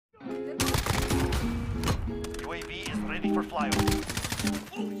ready for flyover.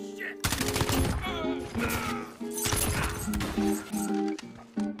 Oh shit!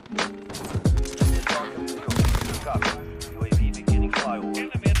 Copy. UAV beginning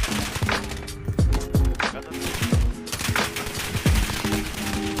flyover.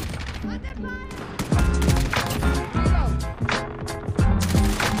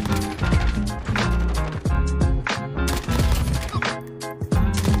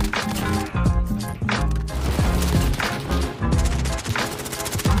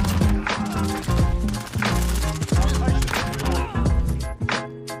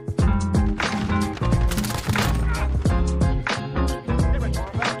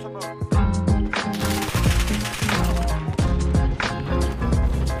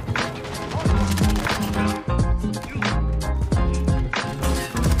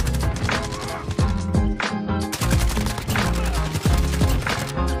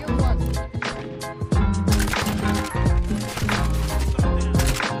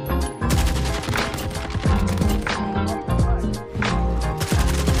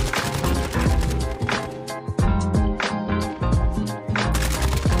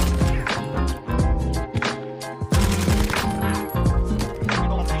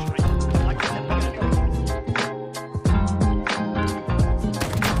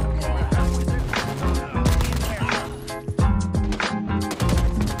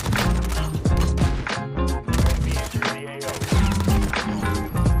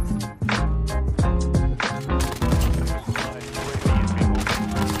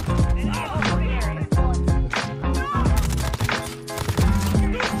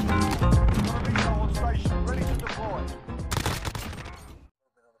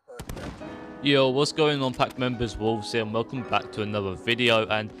 Yo, what's going on, pack members? Wolves here, and welcome back to another video.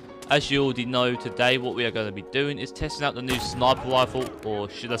 And as you already know, today what we are going to be doing is testing out the new sniper rifle, or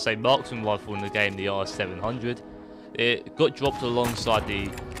should I say marksman rifle in the game, the R700. It got dropped alongside the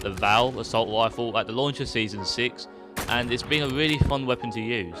Val assault rifle at the launch of season 6, and it's been a really fun weapon to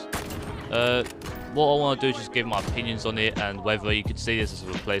use. What I want to do is just give my opinions on it and whether you could see this as a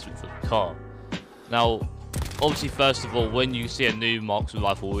replacement for the car. Now, obviously, first of all, when you see a new marksman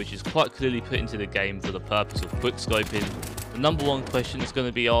rifle which is quite clearly put into the game for the purpose of quick scoping, the number one question that's going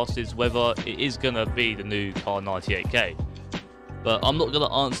to be asked is whether it is going to be the new Kar 98K. But I'm not going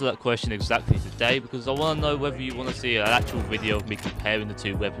to answer that question exactly today, because I want to know whether you want to see an actual video of me comparing the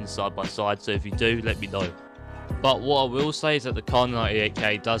two weapons side by side. So if you do, let me know. But what I will say is that the Kar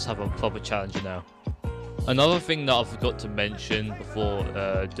 98K does have a proper challenger now. Another thing that I forgot to mention before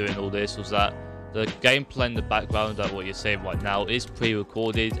doing all this was that the gameplay in the background, that what you're seeing right now, is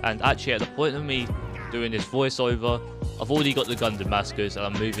pre-recorded, and actually at the point of me doing this voiceover, I've already got the gun Damascus and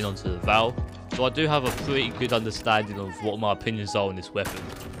I'm moving on to the Val, so I do have a pretty good understanding of what my opinions are on this weapon.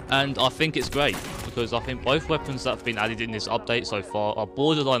 And I think it's great, because I think both weapons that have been added in this update so far are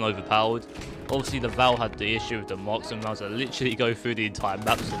borderline overpowered. Obviously the Val had the issue with the marksman rounds that literally go through the entire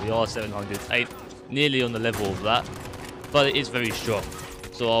map, so the R700 ain't nearly on the level of that, but it is very strong.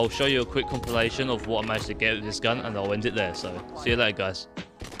 So I'll show you a quick compilation of what I managed to get with this gun, and I'll end it there. So see you later, guys.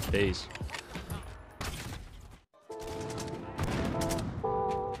 Peace.